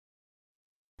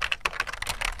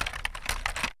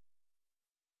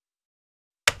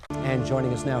And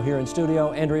joining us now here in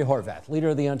studio, Andrea Horwath, leader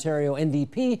of the Ontario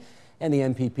NDP and the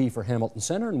MPP for Hamilton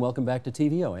Centre. And welcome back to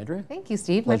TVO, Andrea. Thank you,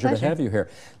 Steve. Pleasure to have you here.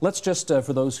 Let's just,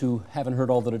 for those who haven't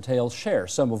heard all the details, share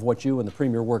some of what you and the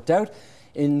Premier worked out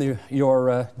in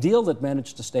your deal that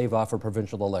managed to stave off a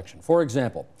provincial election. For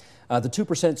example, the 2%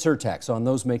 surtax on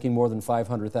those making more than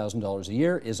 $500,000 a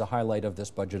year is a highlight of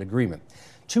this budget agreement.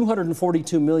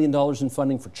 $242 million in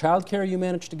funding for childcare you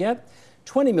managed to get,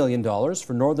 $20 million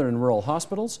for northern and rural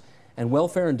hospitals, and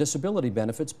welfare and disability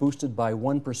benefits boosted by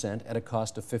 1% at a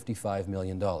cost of $55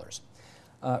 million.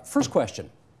 First question,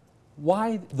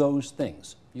 why those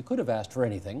things? You could have asked for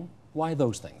anything. Why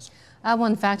those things? Well,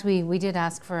 in fact, we did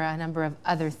ask for a number of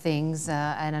other things,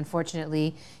 and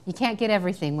unfortunately, you can't get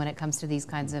everything when it comes to these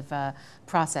kinds of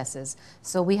processes.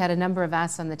 So we had a number of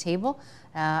asks on the table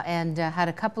and had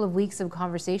a couple of weeks of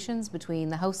conversations between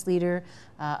the House Leader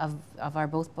of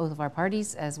both of our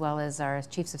parties, as well as our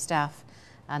Chiefs of Staff.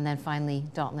 And then finally,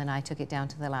 Dalton and I took it down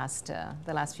to the last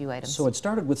few items. So it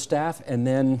started with staff, and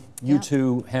then you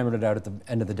two hammered it out at the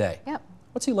end of the day. Yep.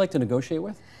 What's he like to negotiate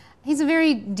with? He's a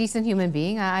very decent human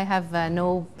being. I have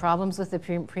no problems with the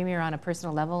Premier on a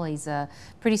personal level. He's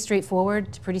pretty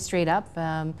straightforward, pretty straight up,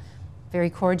 very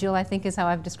cordial, I think is how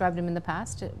I've described him in the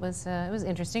past. It was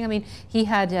interesting. I mean, he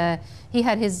had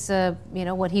his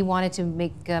what he wanted to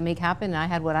make happen, and I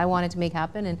had what I wanted to make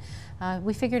happen, and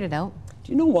we figured it out.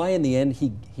 Do you know why in the end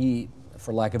he,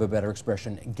 for lack of a better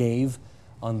expression, gave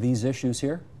on these issues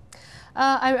here?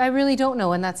 I really don't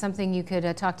know, and that's something you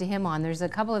could talk to him on. There's a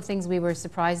couple of things we were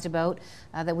surprised about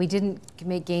that we didn't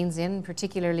make gains in,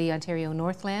 particularly Ontario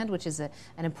Northland, which is an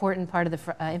important part of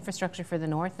the infrastructure for the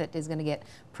North that is going to get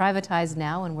privatized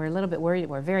now, and we're a little bit worried.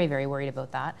 We're very, very worried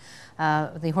about that.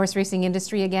 The horse racing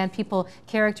industry, again, people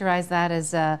characterize that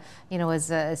as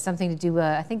as something to do.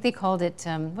 I think they called it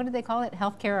what did they call it?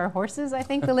 Healthcare our horses. I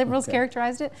think the Liberals okay.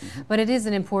 characterized it, but it is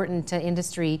an important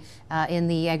industry in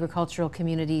the agricultural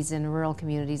communities and rural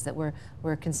communities that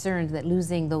we're concerned that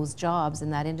losing those jobs in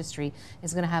that industry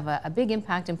is going to have a big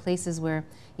impact in places where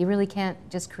you really can't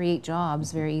just create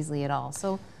jobs very easily at all.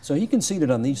 So he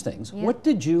conceded on these things. Yeah. What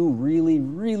did you really,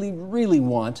 really, really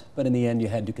want, but in the end you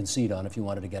had to concede on if you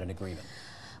wanted to get an agreement?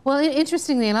 Well,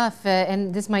 interestingly enough,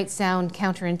 and this might sound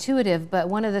counterintuitive, but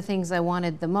one of the things I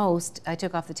wanted the most, I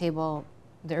took off the table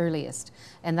the earliest,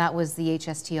 and that was the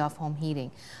HST off home heating.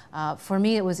 For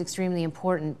me, it was extremely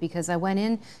important because I went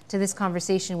into this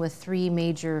conversation with three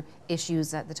major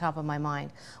issues at the top of my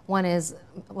mind. One is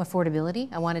affordability.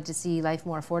 I wanted to see life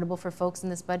more affordable for folks in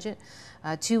this budget.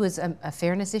 Two is a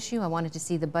fairness issue. I wanted to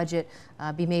see the budget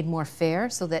be made more fair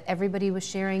so that everybody was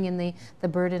sharing in the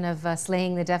burden of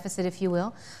slaying the deficit, if you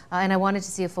will. And I wanted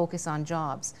to see a focus on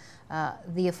jobs.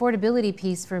 The affordability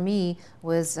piece for me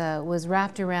was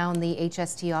wrapped around the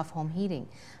HST off home heating.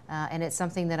 And it's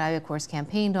something that I, of course,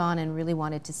 campaigned on and really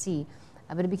wanted to see.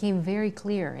 But it became very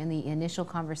clear in the initial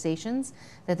conversations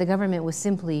that the government was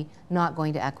simply not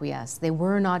going to acquiesce. They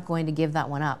were not going to give that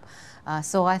one up.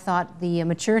 So I thought the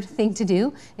mature thing to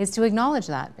do is to acknowledge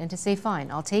that and to say,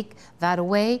 fine, I'll take that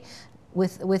away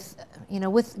with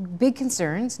big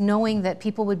concerns, knowing that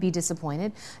people would be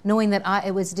disappointed, knowing that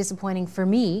it was disappointing for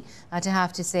me to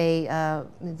have to say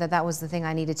that was the thing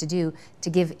I needed to do to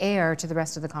give air to the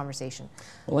rest of the conversation.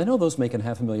 Well, I know those making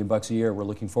 $500,000 a year were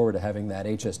looking forward to having that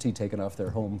HST taken off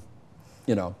their home,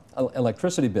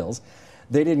 electricity bills.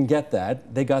 They didn't get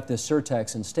that. They got this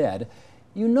surtax instead.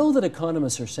 You know that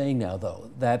economists are saying now, though,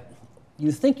 that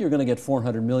you think you're going to get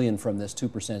 $400 million from this 2%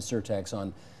 surtax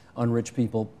on rich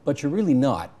people, but you're really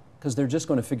not, because they're just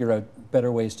going to figure out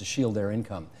better ways to shield their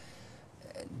income.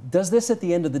 Does this, at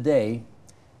the end of the day,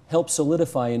 help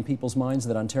solidify in people's minds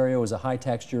that Ontario is a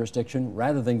high-tax jurisdiction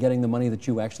rather than getting the money that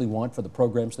you actually want for the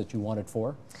programs that you want it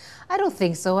for? I don't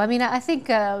think so. I mean, I think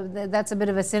that's a bit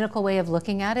of a cynical way of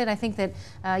looking at it. I think that,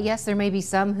 yes, there may be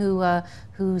some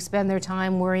who spend their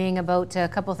time worrying about a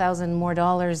couple thousand more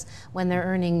dollars when they're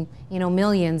earning,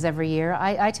 millions every year.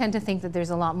 I tend to think that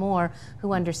there's a lot more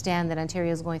who understand that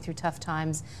Ontario is going through tough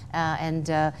times, and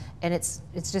it's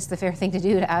just the fair thing to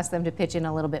do to ask them to pitch in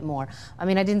a little bit more. I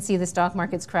mean, I didn't see the stock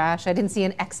markets crash. I didn't see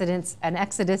an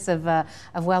exodus of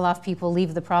well-off people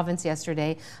leave the province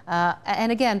yesterday.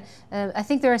 And again, I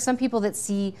think there are some people that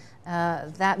see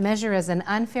that measure as an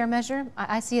unfair measure.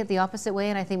 I see it the opposite way,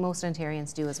 and I think most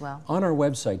Ontarians do as well. On our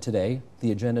website today,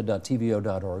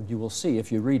 theagenda.tvo.org, you will see,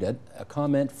 if you read it, a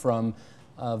comment from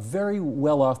a very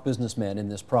well-off businessman in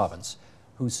this province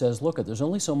who says, look, there's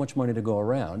only so much money to go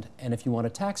around, and if you want to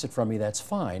tax it from me, that's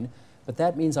fine, but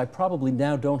that means I probably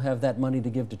now don't have that money to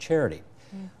give to charity.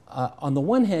 On the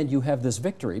one hand, you have this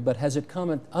victory, but has it come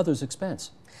at others'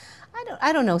 expense?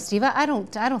 I don't know, Steve. I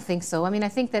don't think so. I mean, I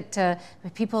think that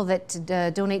people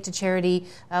that donate to charity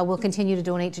will continue to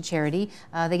donate to charity.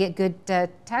 They get good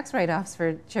tax write-offs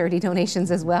for charity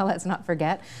donations as well. Let's not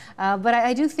forget. But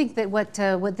I do think that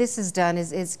what this has done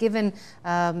is given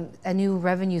a new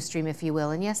revenue stream, if you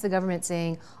will. And yes, the government's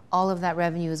saying all of that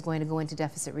revenue is going to go into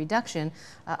deficit reduction.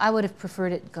 I would have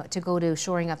preferred it to go to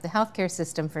shoring up the healthcare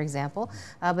system, for example,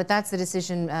 but that's the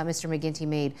decision Mr. McGuinty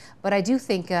made. But I do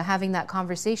think having that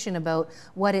conversation about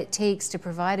what it takes to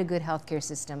provide a good healthcare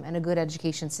system and a good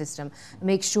education system,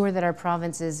 make sure that our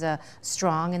province is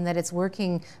strong and that it's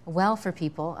working well for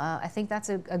people, I think that's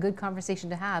a good conversation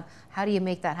to have. How do you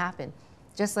make that happen?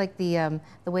 Just like the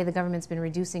way the government's been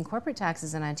reducing corporate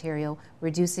taxes in Ontario,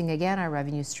 reducing again our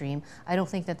revenue stream, I don't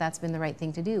think that that's been the right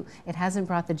thing to do. It hasn't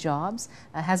brought the jobs,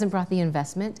 hasn't brought the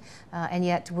investment, and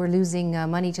yet we're losing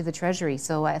money to the Treasury.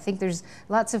 So I think there's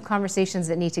lots of conversations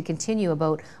that need to continue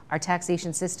about our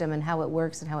taxation system and how it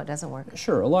works and how it doesn't work.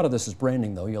 Sure, a lot of this is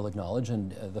branding, though, you'll acknowledge,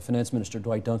 and the Finance Minister,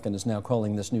 Dwight Duncan, is now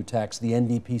calling this new tax the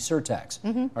NDP surtax.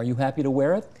 Are you happy to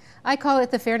wear it? I call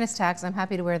it the fairness tax. I'm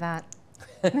happy to wear that.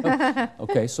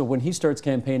 Okay, so when he starts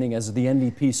campaigning as the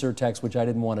NDP surtax, which I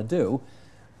didn't want to do,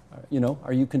 you know,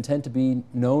 are you content to be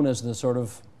known as the sort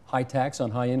of high tax on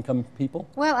high-income people?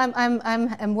 Well,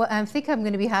 I think I'm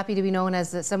going to be happy to be known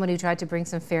as someone who tried to bring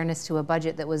some fairness to a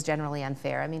budget that was generally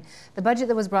unfair. I mean, the budget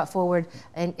that was brought forward,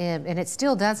 and it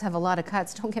still does have a lot of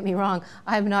cuts, don't get me wrong,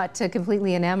 I'm not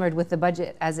completely enamored with the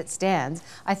budget as it stands.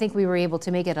 I think we were able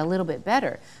to make it a little bit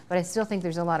better, but I still think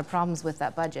there's a lot of problems with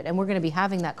that budget. And we're going to be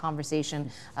having that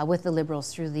conversation with the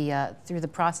Liberals through the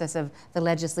process of the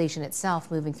legislation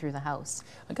itself moving through the House.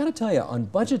 I got to tell you, on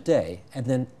budget day, and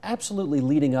then absolutely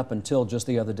leading up until just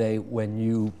the other day when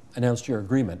you announced your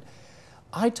agreement,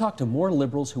 I talked to more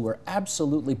Liberals who were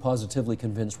absolutely positively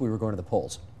convinced we were going to the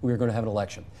polls, we were going to have an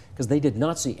election, because they did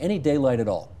not see any daylight at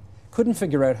all. Couldn't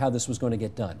figure out how this was going to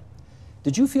get done.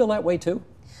 Did you feel that way too?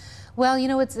 Well, you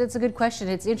know, it's a good question.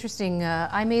 It's interesting.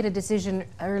 I made a decision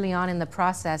early on in the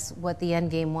process what the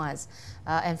end game was.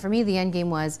 And for me, the end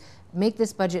game was make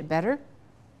this budget better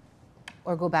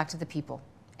or go back to the people.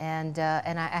 And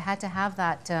I had to have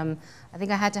that. I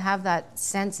think I had to have that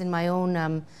sense in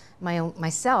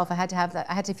myself. I had to have that.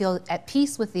 I had to feel at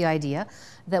peace with the idea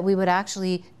that we would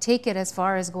actually take it as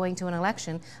far as going to an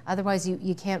election. Otherwise,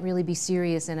 you can't really be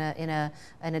serious in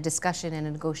a discussion and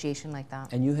a negotiation like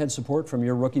that. And you had support from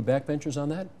your rookie backbenchers on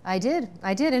that? I did.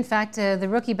 In fact, the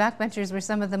rookie backbenchers were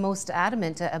some of the most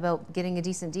adamant about getting a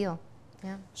decent deal.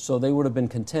 Yeah. So they would have been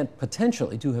content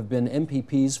potentially to have been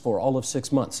MPPs for all of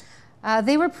 6 months.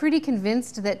 They were pretty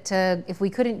convinced that if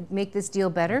we couldn't make this deal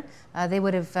better, they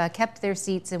would have kept their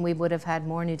seats and we would have had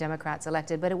more New Democrats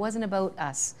elected. But it wasn't about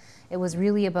us. It was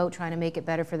really about trying to make it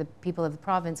better for the people of the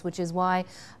province, which is why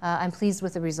I'm pleased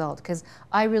with the result, because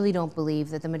I really don't believe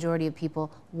that the majority of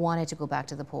people wanted to go back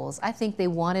to the polls. I think they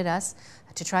wanted us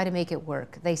to try to make it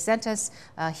work. They sent us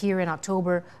here in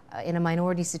October in a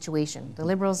minority situation, the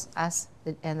Liberals, us,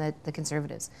 and the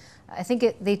Conservatives. I think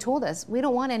they told us, we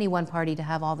don't want any one party to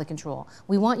have all the control.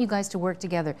 We want you guys to work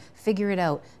together, figure it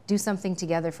out, do something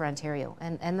together for Ontario.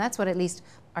 And that's what at least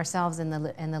ourselves and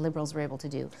the Liberals were able to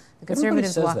do. The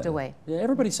Conservatives walked away. Yeah,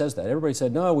 everybody says that. Everybody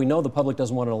said, no, we know the public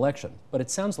doesn't want an election. But it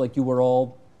sounds like you were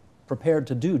all prepared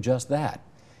to do just that.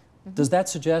 Does that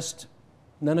suggest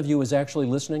none of you is actually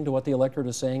listening to what the electorate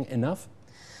is saying enough?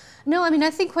 No, I mean, I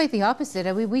think quite the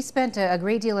opposite. We spent a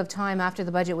great deal of time after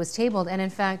the budget was tabled, and in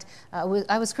fact,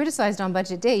 I was criticized on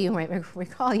budget day, you might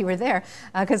recall, you were there,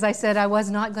 because I said I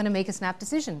was not going to make a snap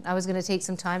decision. I was going to take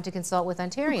some time to consult with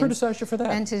Ontarians. Who criticized you for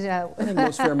that? And I think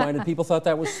most fair-minded people thought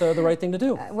that was the right thing to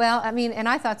do. Well, I mean, and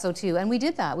I thought so too, and we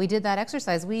did that. We did that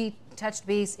exercise. We touched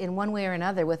base in one way or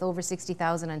another with over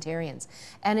 60,000 Ontarians.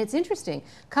 And it's interesting.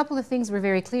 A couple of things were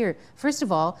very clear. First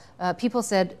of all, people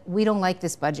said, we don't like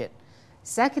this budget.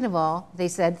 Second of all, they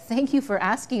said, thank you for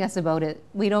asking us about it.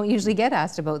 We don't usually get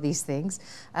asked about these things.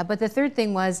 But the third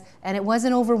thing was, and it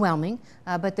wasn't overwhelming,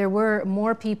 but there were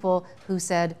more people who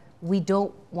said, we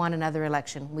don't want another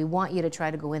election. We want you to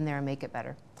try to go in there and make it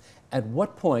better. At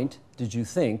what point did you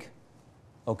think,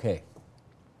 okay,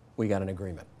 we got an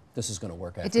agreement? This is going to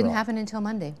work after all? It didn't happen until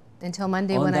Monday. Until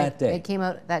Monday when it came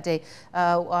out that day.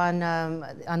 On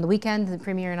the weekend, the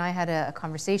Premier and I had a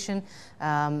conversation.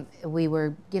 We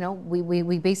were, you know,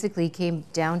 we basically came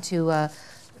down to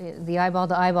the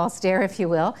eyeball-to-eyeball stare, if you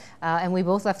will, and we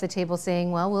both left the table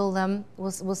saying, well,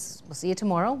 we'll see you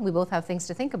tomorrow. We both have things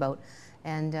to think about,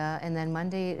 and then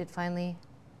Monday it finally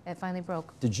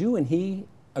broke. Did you and he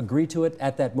agree to it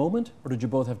at that moment, or did you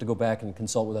both have to go back and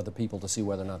consult with other people to see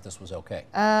whether or not this was okay?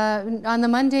 On the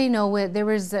Monday, no. There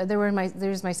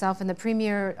was myself and the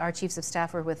Premier. Our chiefs of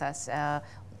staff were with us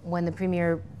when the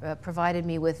Premier provided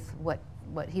me with what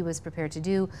he was prepared to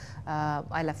do.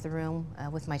 I left the room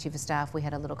with my chief of staff. We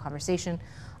had a little conversation.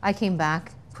 I came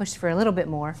back, pushed for a little bit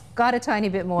more, got a tiny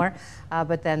bit more,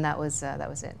 but then that was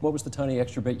it. What was the tiny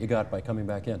extra bit you got by coming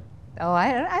back in? Oh,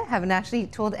 I haven't actually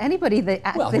told anybody the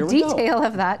Well, detail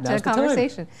of that Now's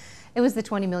conversation. It was the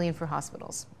 $20 million for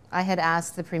hospitals. I had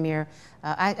asked the Premier,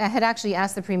 I had actually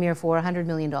asked the Premier for $100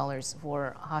 million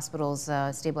for hospitals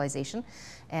stabilization,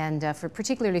 and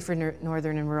particularly for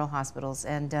northern and rural hospitals.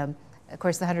 And of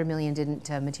course, the $100 million didn't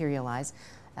materialize,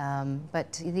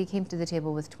 but they came to the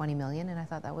table with $20 million, and I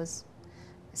thought that was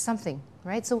something,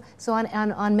 right? So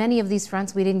on many of these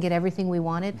fronts, we didn't get everything we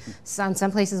wanted. On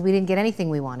some places, we didn't get anything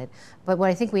we wanted. But what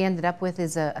I think we ended up with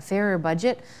is a fairer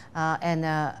budget and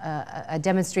a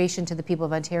demonstration to the people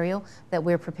of Ontario that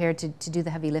we're prepared to do the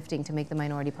heavy lifting to make the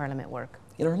minority parliament work.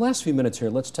 In our last few minutes here,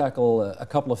 let's tackle a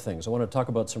couple of things. I want to talk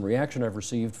about some reaction I've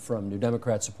received from New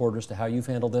Democrat supporters to how you've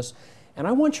handled this. And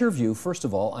I want your view, first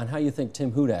of all, on how you think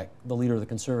Tim Hudak, the leader of the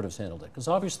Conservatives, handled it. Because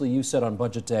obviously you said on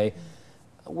Budget Day,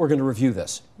 we're going to review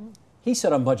this. He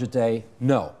said on Budget Day,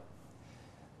 no.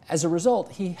 As a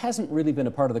result, he hasn't really been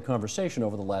a part of the conversation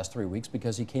over the last 3 weeks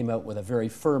because he came out with a very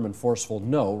firm and forceful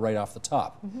no right off the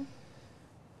top.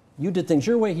 You did things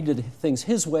your way, he did things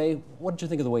his way. What did you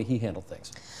think of the way he handled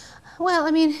things? Well,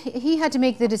 I mean, he had to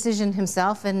make the decision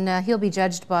himself, and he'll be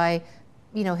judged by,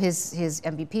 you know, his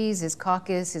MPPs, his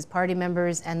caucus, his party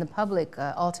members, and the public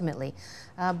ultimately.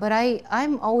 But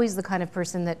I'm always the kind of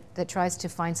person that tries to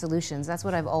find solutions. That's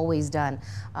what I've always done.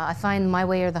 I find my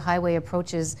way or the highway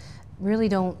approaches really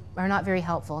are not very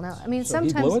helpful. Now, I mean, So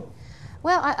sometimes. he blew it?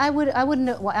 Well, I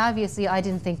wouldn't. Well, obviously, I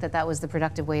didn't think that was the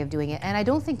productive way of doing it, and I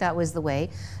don't think that was the way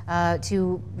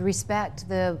to respect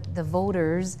the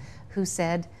voters who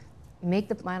said, make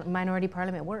the minority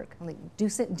parliament work. Like, do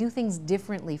things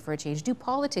differently for a change. Do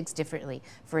politics differently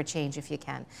for a change if you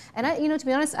can. And to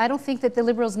be honest, I don't think that the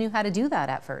Liberals knew how to do that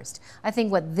at first. I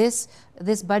think what this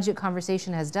budget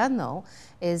conversation has done, though,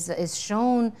 is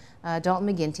shown Dalton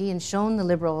McGuinty and shown the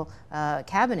Liberal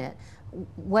cabinet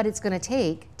what it's going to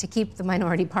take to keep the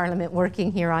minority parliament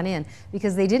working here on in,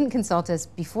 because they didn't consult us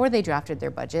before they drafted their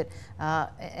budget,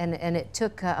 and it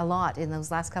took a lot in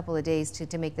those last couple of days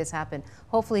to make this happen.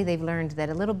 Hopefully they've learned that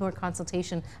a little more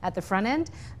consultation at the front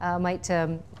end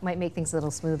might make things a little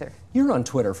smoother. You're on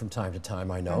Twitter from time to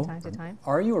time, I know. From time to time.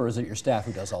 Are you, or is it your staff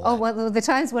who does all that? Oh, well, the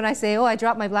times when I say, oh, I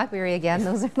dropped my BlackBerry again,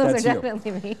 those are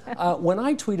definitely me. When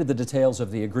I tweeted the details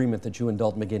of the agreement that you and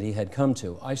Dalton McGuinty had come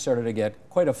to, I started to get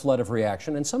quite a flood of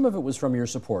reaction, and some of it was from your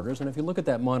supporters. And if you look at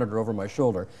that monitor over my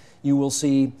shoulder, you will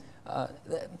see,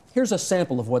 here's a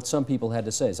sample of what some people had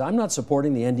to say. I'm not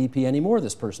supporting the NDP anymore,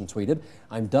 this person tweeted.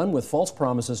 I'm done with false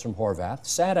promises from Horwath.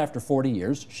 Sad after 40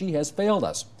 years, she has failed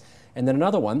us. And then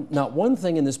another one, not one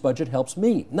thing in this budget helps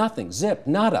me. Nothing, zip,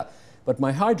 nada. But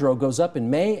my hydro goes up in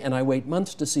May and I wait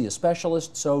months to see a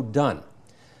specialist, so done.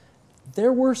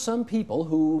 There were some people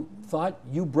who thought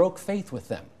you broke faith with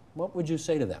them. What would you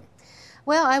say to them?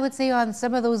 Well, I would say on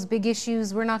some of those big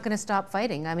issues, we're not going to stop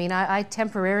fighting. I mean, I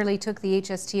temporarily took the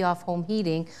HST off home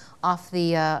heating off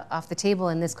the table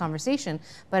in this conversation,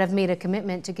 but I've made a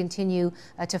commitment to continue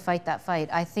to fight that fight.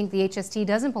 I think the HST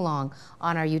doesn't belong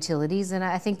on our utilities, and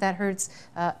I think that hurts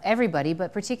everybody,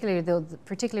 but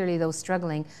particularly those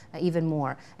struggling even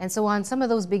more. And so on some of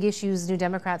those big issues, New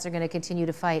Democrats are going to continue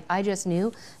to fight. I just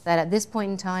knew that at this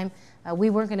point in time,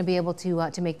 we weren't going to be able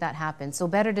to make that happen. So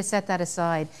better to set that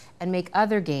aside and make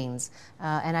other gains,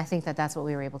 and I think that's what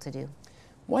we were able to do.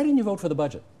 Why didn't you vote for the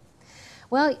budget?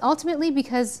 Well, ultimately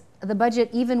because the budget,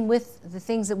 even with the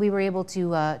things that we were able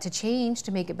to change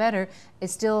to make it better,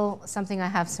 is still something I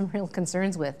have some real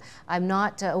concerns with. I'm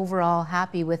not overall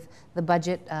happy with the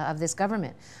budget of this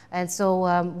government. And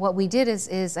so what we did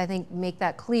is I think, make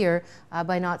that clear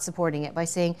by not supporting it, by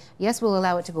saying, yes, we'll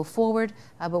allow it to go forward,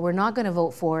 but we're not going to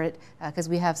vote for it because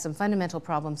we have some fundamental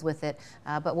problems with it.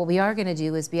 But what we are going to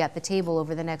do is be at the table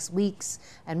over the next weeks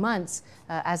and months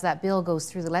as that bill goes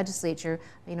through the legislature,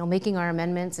 making our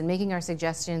amendments and making our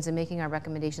suggestions and making our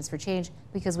recommendations for change,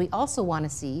 because we also want to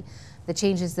see the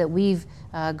changes that we've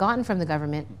gotten from the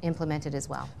government implemented as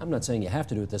well. I'm not saying you have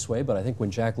to do it this way, but I think when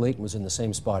Jack Layton was in the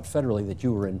same spot federally that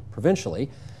you were in provincially,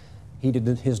 he did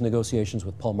his negotiations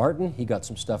with Paul Martin. He got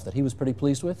some stuff that he was pretty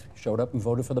pleased with, showed up and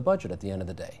voted for the budget at the end of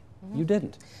the day. You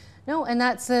didn't. No, and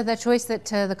that's the choice that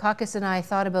the caucus and I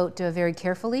thought about very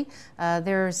carefully.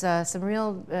 There's some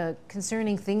real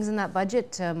concerning things in that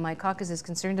budget. My caucus is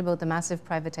concerned about the massive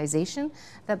privatization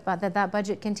that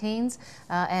budget contains,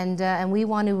 and we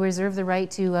want to reserve the right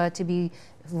to be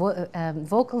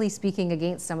vocally speaking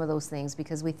against some of those things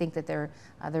because we think that they're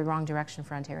the wrong direction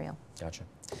for Ontario. Gotcha.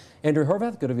 Andrea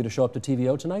Horwath, good of you to show up to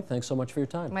TVO tonight. Thanks so much for your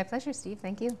time. My pleasure, Steve.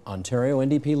 Thank you. Ontario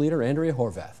NDP Leader Andrea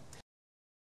Horwath.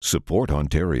 Support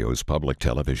Ontario's public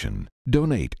television.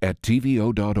 Donate at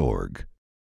tvo.org.